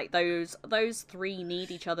Hooper. Like, those 3 need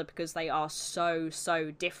each other because they are so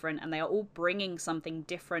different, and they are all bringing something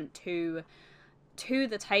different to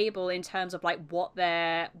the table in terms of like what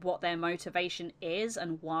their motivation is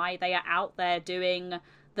and why they are out there doing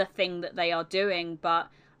the thing that they are doing. But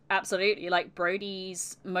absolutely, like,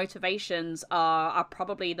 Brody's motivations are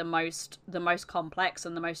probably the most complex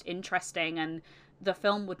and the most interesting, and the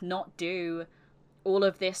film would not do all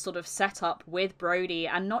of this sort of setup with Brody,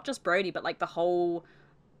 and not just Brody, but like the whole,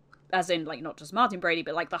 as in like not just Martin Brody,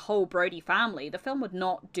 but like the whole Brody family. The film would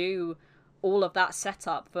not do all of that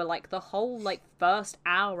setup for like the whole like first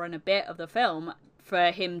hour and a bit of the film for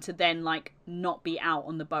him to then like not be out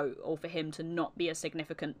on the boat, or for him to not be a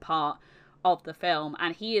significant part of the film.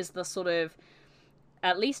 And he is the sort of,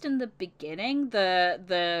 at least in the beginning,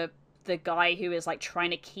 the guy who is like trying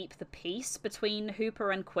to keep the peace between Hooper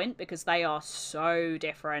and Quint, because they are so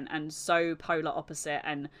different and so polar opposite.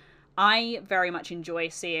 And I very much enjoy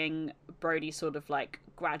seeing Brody sort of like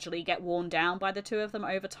gradually get worn down by the two of them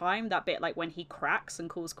over time. That bit, like when he cracks and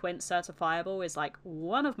calls Quint certifiable, is like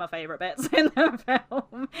one of my favorite bits in the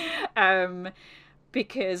film.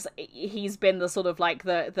 Because he's been the sort of like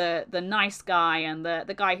the nice guy and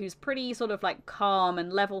the guy who's pretty sort of like calm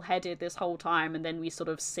and level-headed this whole time, and then we sort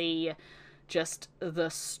of see just the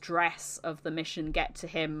stress of the mission get to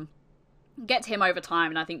him over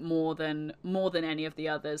time. And I think more than any of the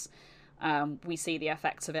others, we see the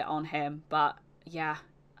effects of it on him. But yeah,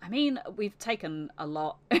 I mean, we've taken a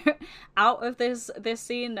lot out of this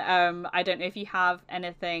scene. I don't know if you have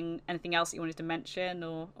anything else that you wanted to mention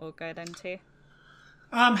or go into.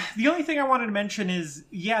 The only thing I wanted to mention is,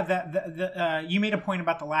 that you made a point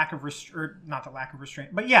about the lack of not the lack of restraint,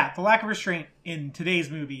 but the lack of restraint in today's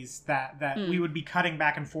movies, that we would be cutting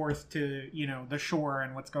back and forth to, you know, the shore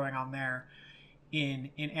and what's going on there in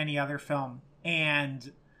any other film.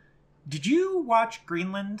 And did you watch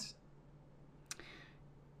Greenland?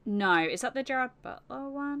 No, is that the Gerard Butler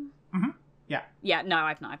one? Mm-hmm. Yeah. Yeah, no,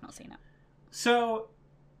 I've not seen it. So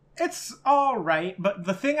it's all right, but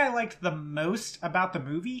the thing I liked the most about the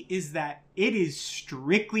movie is that it is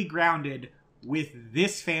strictly grounded with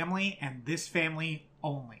this family and this family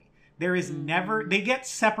only. There is never... They get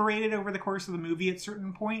separated over the course of the movie at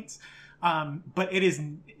certain points, but it is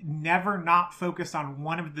never not focused on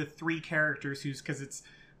one of the 3 characters because it's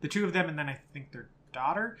the 2 of them and then I think their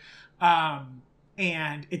daughter.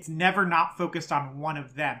 And it's never not focused on one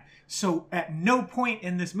of them. So at no point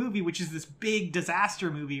in this movie, which is this big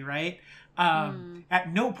disaster movie, right?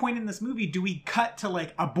 At no point in this movie do we cut to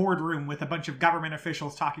like a boardroom with a bunch of government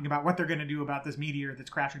officials talking about what they're going to do about this meteor that's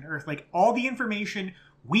crashing to Earth. Like, all the information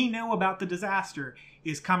we know about the disaster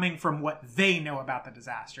is coming from what they know about the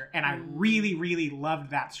disaster. And I really, really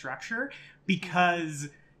loved that structure because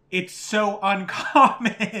it's so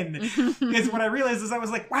uncommon is what I realized. Is I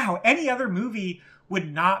was like, wow, any other movie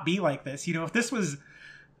would not be like this. You know, if this was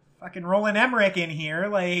fucking Roland Emmerich in here,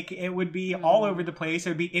 like, it would be all over the place. It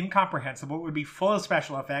would be incomprehensible. It would be full of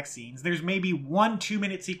special effects scenes. There's maybe 1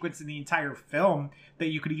 2-minute sequence in the entire film that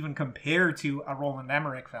you could even compare to a Roland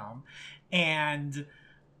Emmerich film. And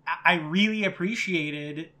I really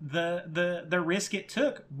appreciated the risk it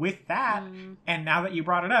took with that. And now that you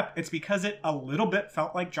brought it up, it's because it a little bit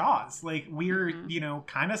felt like Jaws. Like we're, you know,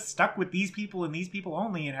 kind of stuck with these people and these people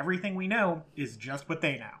only, and everything we know is just what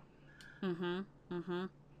they know.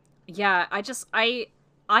 Yeah,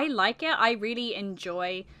 I like it. I really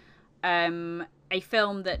enjoy a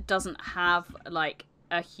film that doesn't have like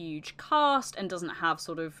a huge cast and doesn't have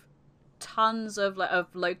sort of tons of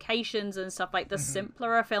locations and stuff. Like the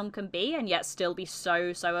simpler a film can be and yet still be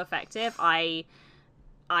so effective, I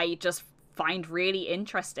just find really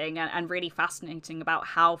interesting and really fascinating about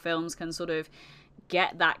how films can sort of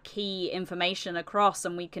get that key information across,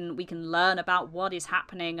 and we can learn about what is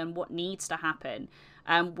happening and what needs to happen,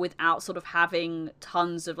 without sort of having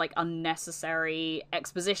tons of like unnecessary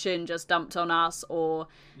exposition just dumped on us, or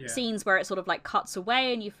scenes where it sort of like cuts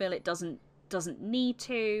away and you feel it doesn't need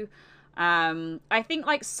to. I think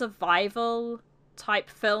like survival type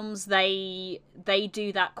films, they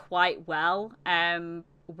do that quite well,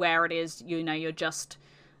 where it is, you know, you're just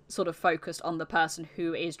sort of focused on the person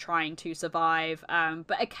who is trying to survive,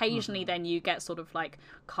 but occasionally then you get sort of like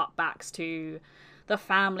cutbacks to the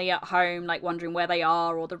family at home, like wondering where they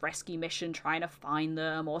are, or the rescue mission trying to find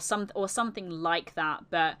them, or something like that.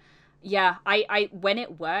 But yeah, I when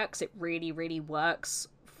it works, it really works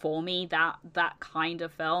for me, that kind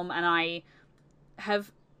of film. And I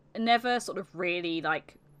have never sort of really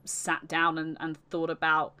like sat down and thought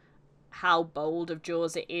about how bold of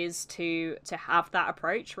Jaws it is to have that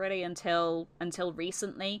approach really until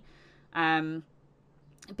recently,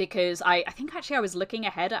 because I think actually I was looking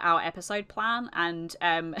ahead at our episode plan, and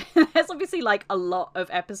there's obviously like a lot of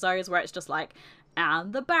episodes where it's just like,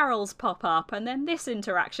 and the barrels pop up and then this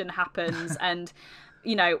interaction happens and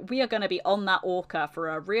you know, we are going to be on that orca for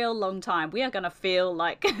a real long time. We are going to feel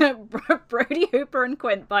like Brody, Hooper, and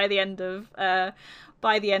Quint by the end of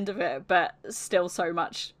it, but still so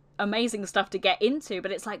much amazing stuff to get into.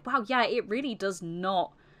 But it's like, wow, yeah, it really does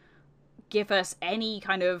not give us any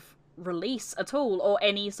kind of release at all, or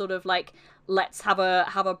any sort of like, let's have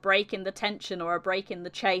a break in the tension or a break in the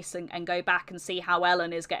chase and go back and see how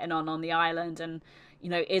Ellen is getting on the island, and you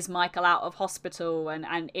know, is Michael out of hospital,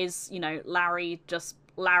 and is, you know, Larry just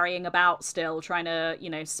larrying about still trying to, you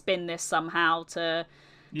know, spin this somehow to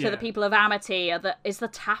the people of Amity. Is the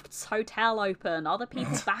Taft's hotel open? Are the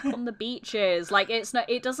people back on the beaches? Like,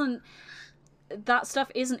 that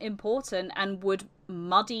stuff isn't important and would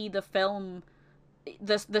muddy the film,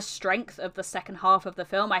 the strength of the second half of the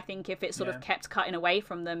film, I think, if it sort of kept cutting away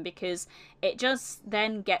from them, because it just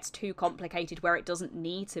then gets too complicated where it doesn't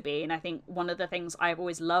need to be. And I think one of the things I've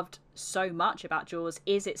always loved so much about Jaws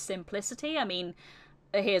is its simplicity. I mean,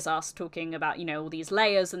 here's us talking about, you know, all these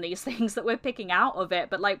layers and these things that we're picking out of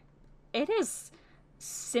it, but like, it is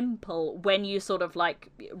simple when you sort of like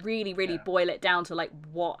really boil it down to like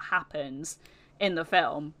what happens in the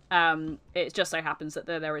film. It just so happens that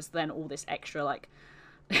there is then all this extra like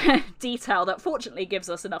detail that fortunately gives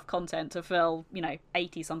us enough content to fill, you know,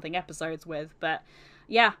 80 something episodes with. But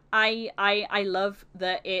yeah, I love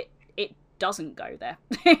that it doesn't go there.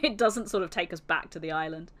 It doesn't sort of take us back to the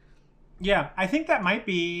island. Yeah, I think that might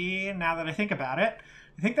be, now that I think about it,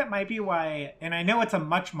 I think that might be why, and I know it's a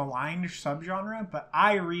much maligned subgenre, but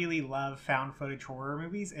I really love found footage horror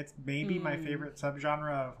movies. It's maybe my favorite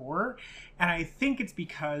subgenre of horror, and I think it's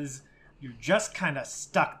because you're just kind of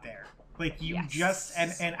stuck there. Like, you just,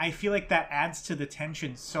 and I feel like that adds to the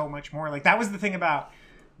tension so much more. Like, that was the thing about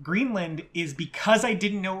Greenland, is because I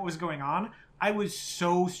didn't know what was going on, I was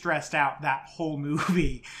so stressed out that whole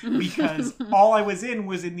movie, because all I was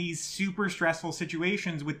in these super stressful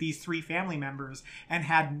situations with these three family members and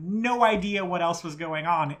had no idea what else was going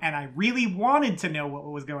on. And I really wanted to know what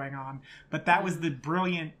was going on. But that was the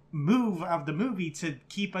brilliant move of the movie, to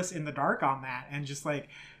keep us in the dark on that and just like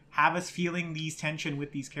have us feeling these tension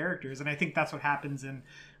with these characters. And I think that's what happens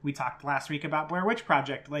we talked last week about Blair Witch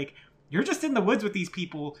Project. Like, you're just in the woods with these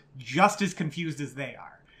people just as confused as they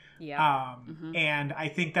are. Yeah. And I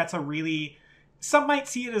think that's some might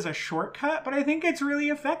see it as a shortcut, but I think it's really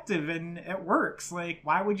effective and it works. Like,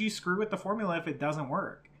 why would you screw with the formula if it doesn't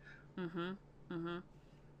work?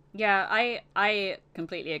 Yeah, I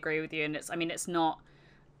completely agree with you. And it's not,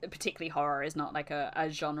 particularly horror is not like a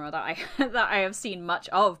genre that I have seen much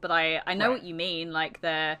of, but I know what you mean. Like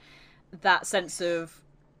that sense of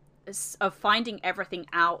finding everything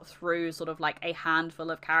out through sort of like a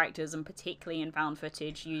handful of characters, and particularly in found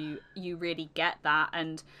footage, you really get that.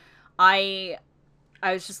 And I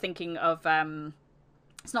was just thinking of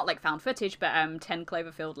it's not like found footage, but 10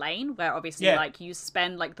 Cloverfield Lane, where obviously Yeah. like you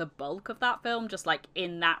spend like the bulk of that film just like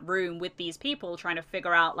in that room with these people trying to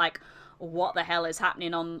figure out like what the hell is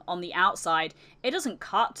happening on the outside. It doesn't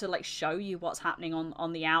cut to like show you what's happening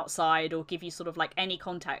on the outside or give you sort of like any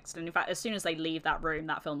context. And in fact, as soon as they leave that room,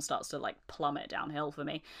 that film starts to like plummet downhill for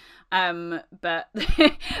me. But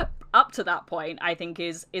up to that point, I think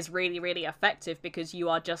is really, really effective, because you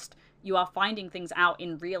are finding things out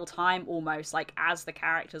in real time, almost like as the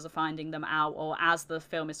characters are finding them out, or as the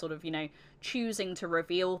film is sort of, choosing to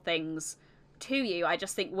reveal things to you. I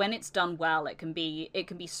just think when it's done well, it can be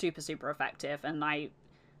super, super effective. And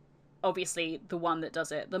obviously the one that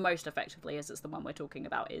does it the most effectively is the one we're talking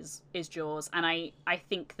about is Jaws. And I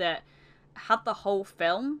think that had the whole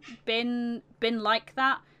film been like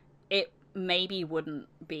that, it maybe wouldn't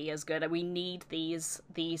be as good. We need these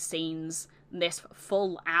scenes, this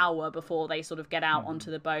full hour before they sort of get out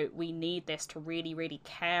onto the boat. We need this to really, really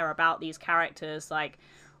care about these characters. Like,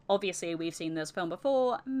 obviously we've seen this film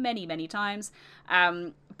before many, many times,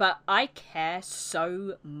 but I care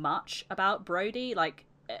so much about Brody, like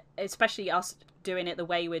especially us doing it the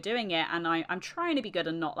way we're doing it. And I'm trying to be good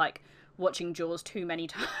and not like watching Jaws too many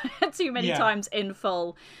times in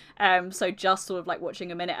full, so just sort of like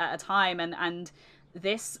watching a minute at a time. And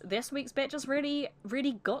this week's bit just really,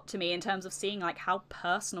 really got to me in terms of seeing like how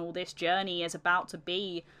personal this journey is about to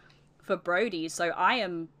be for Brody. So I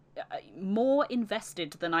am more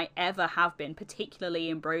invested than I ever have been, particularly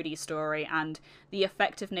in Brody's story, and the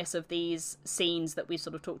effectiveness of these scenes that we've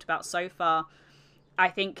sort of talked about so far, I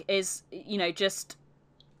think is, just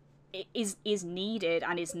is needed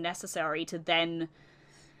and is necessary to then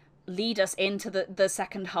lead us into the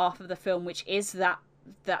second half of the film, which is that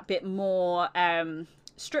bit more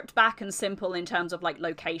stripped back and simple in terms of like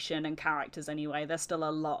location and characters anyway. There's still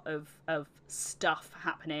a lot of stuff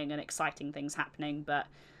happening and exciting things happening, but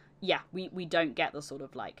yeah, we don't get the sort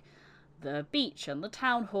of like the beach and the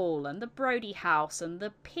town hall and the Brody house and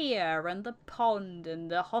the pier and the pond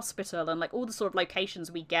and the hospital and like all the sort of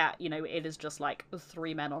locations we get. It is just like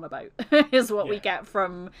 3 men on a boat is what we get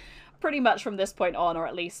from pretty much from this point on, or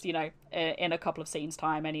at least, in a couple of scenes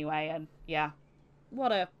time anyway. And yeah,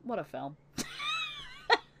 what a film.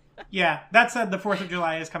 Yeah, that said, the 4th of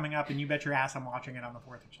July is coming up, and you bet your ass I'm watching it on the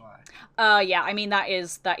 4th of July. Yeah, I mean, that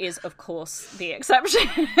is of course the exception.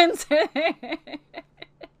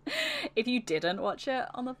 If you didn't watch it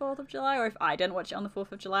on the 4th of July, or if I didn't watch it on the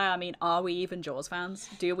 4th of July, I mean, are we even Jaws fans?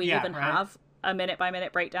 Do we even have a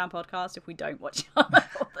minute-by-minute breakdown podcast if we don't watch it on the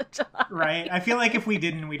 4th of July? Right. I feel like if we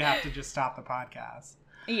didn't, we'd have to just stop the podcast.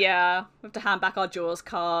 Yeah, we have to hand back our Jaws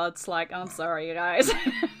cards. Like, I'm sorry, you guys.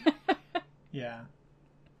 Yeah.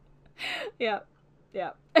 Yeah.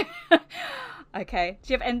 Okay.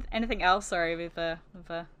 Do you have anything else? Sorry, we've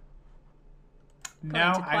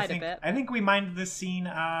no, I think we minded this scene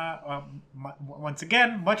once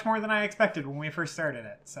again much more than I expected when we first started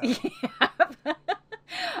it. So. Yeah.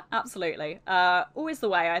 Absolutely. Always the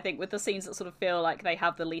way, I think, with the scenes that sort of feel like they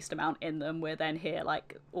have the least amount in them, we're then here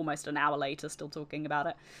like almost an hour later still talking about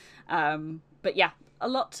it. But yeah, a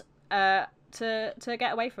lot to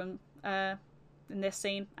get away from in this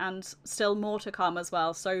scene, and still more to come as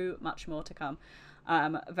well. So much more to come.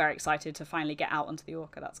 Very excited to finally get out onto the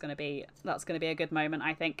Orca. That's gonna be a good moment,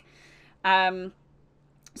 I think.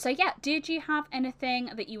 So yeah, did you have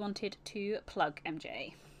anything that you wanted to plug,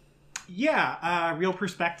 MJ? Yeah, Real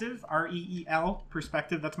Perspective, REEL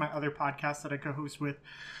Perspective. That's my other podcast that I co-host with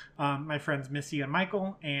my friends Missy and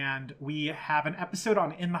Michael, and we have an episode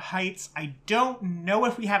on In the Heights. I don't know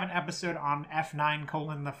if we have an episode on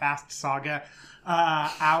F9: The Fast Saga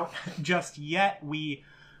out just yet. We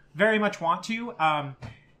very much want to,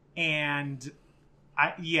 and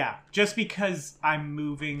just because I'm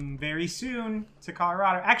moving very soon to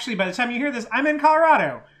Colorado. Actually, by the time you hear this, I'm in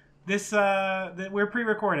Colorado. We're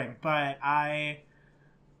pre-recording, but I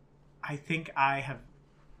think I've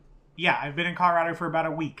been in Colorado for about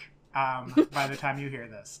a week by the time you hear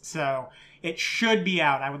this. So it should be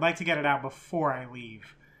out. I would like to get it out before I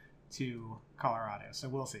leave to Colorado. So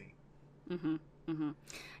we'll see. Mm-hmm. Mm-hmm.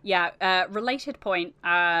 Yeah, related point,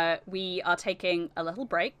 we are taking a little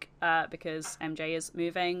break because MJ is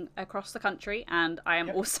moving across the country, and I am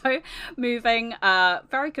also moving.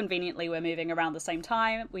 Very conveniently, we're moving around the same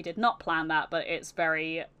time. We did not plan that, but it's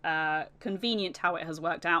very convenient how it has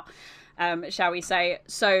worked out, shall we say.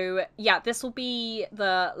 So yeah, this will be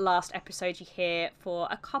the last episode you hear for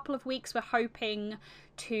a couple of weeks. We're hoping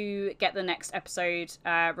to get the next episode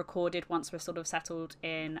recorded once we're sort of settled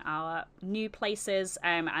in our new places,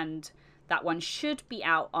 and that one should be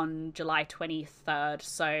out on July 23rd.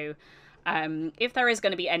 So If there is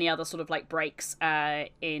going to be any other sort of like breaks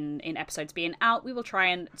in episodes being out, we will try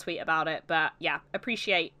and tweet about it. But yeah,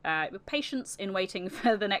 appreciate patience in waiting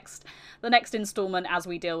for the next installment as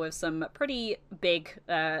we deal with some pretty big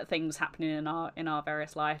things happening in our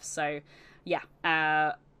various lives. So yeah,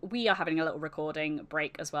 we are having a little recording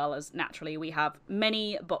break, as well as naturally we have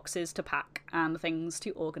many boxes to pack and things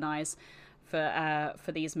to organise for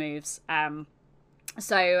these moves.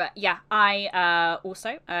 So yeah, I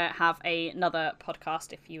also have another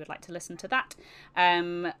podcast if you would like to listen to that.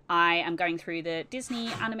 I am going through the Disney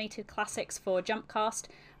animated classics for Jumpcast.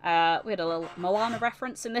 We had a little Moana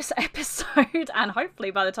reference in this episode, and hopefully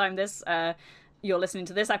by the time this you're listening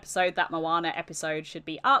to this episode, that Moana episode should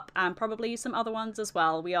be up, and probably some other ones as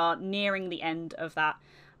well. We are nearing the end of that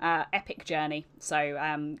epic journey, so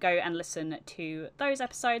go and listen to those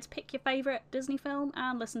episodes. Pick your favourite Disney film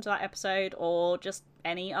and listen to that episode, or just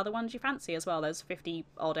any other ones you fancy as well. There's 50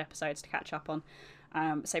 odd episodes to catch up on,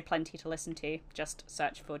 so plenty to listen to. Just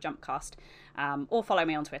search for Jumpcast, or follow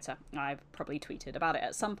me on Twitter. I've probably tweeted about it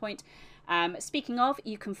at some point. Speaking of,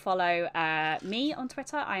 you can follow me on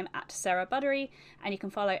Twitter. I'm at Sarah Buddery, and you can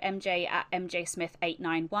follow MJ at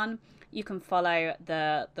MJSmith891. You can follow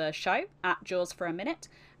the show at Jaws for a Minute.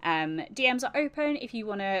 DMs are open if you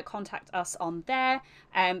want to contact us on there,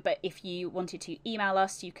 but if you wanted to email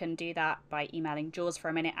us, you can do that by emailing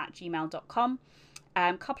jawsforaminute@gmail.com.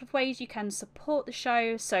 Couple of ways you can support the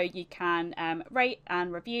show, so you can rate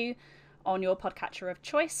and review on your podcatcher of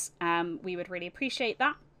choice. We would really appreciate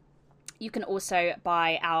that. You can also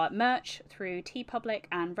buy our merch through TeePublic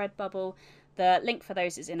and Redbubble. The link for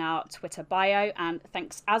those is in our Twitter bio, and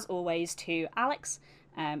thanks as always to Alex,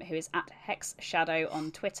 who is at Hex Shadow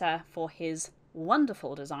on Twitter, for his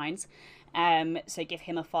wonderful designs. So give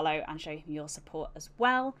him a follow and show him your support as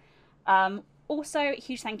well. Also,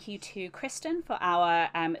 huge thank you to Kristen for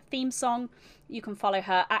our theme song. You can follow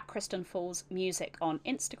her at Kristen Falls Music on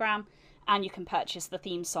Instagram, and you can purchase the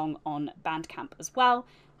theme song on Bandcamp as well.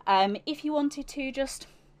 If you wanted to just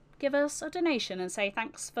give us a donation and say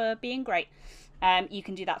thanks for being great, you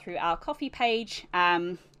can do that through our Ko-fi page.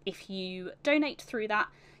 If you donate through that,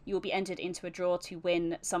 you will be entered into a draw to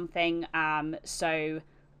win something, so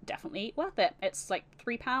definitely worth it. It's like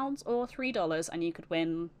 £3 or $3, and you could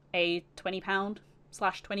win a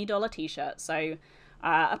 £20/$20 t-shirt, so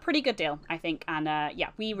a pretty good deal, I think. And yeah,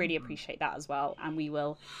 we really appreciate that as well, and we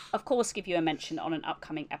will of course give you a mention on an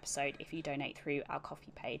upcoming episode if you donate through our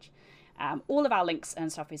Ko-fi page. All of our links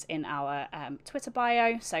and stuff is in our Twitter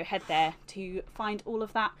bio, so head there to find all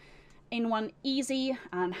of that in one easy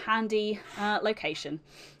and handy location.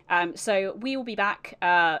 So we will be back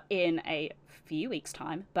in a few weeks'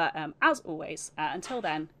 time, but as always, until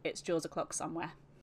then, it's Jaws o'clock somewhere.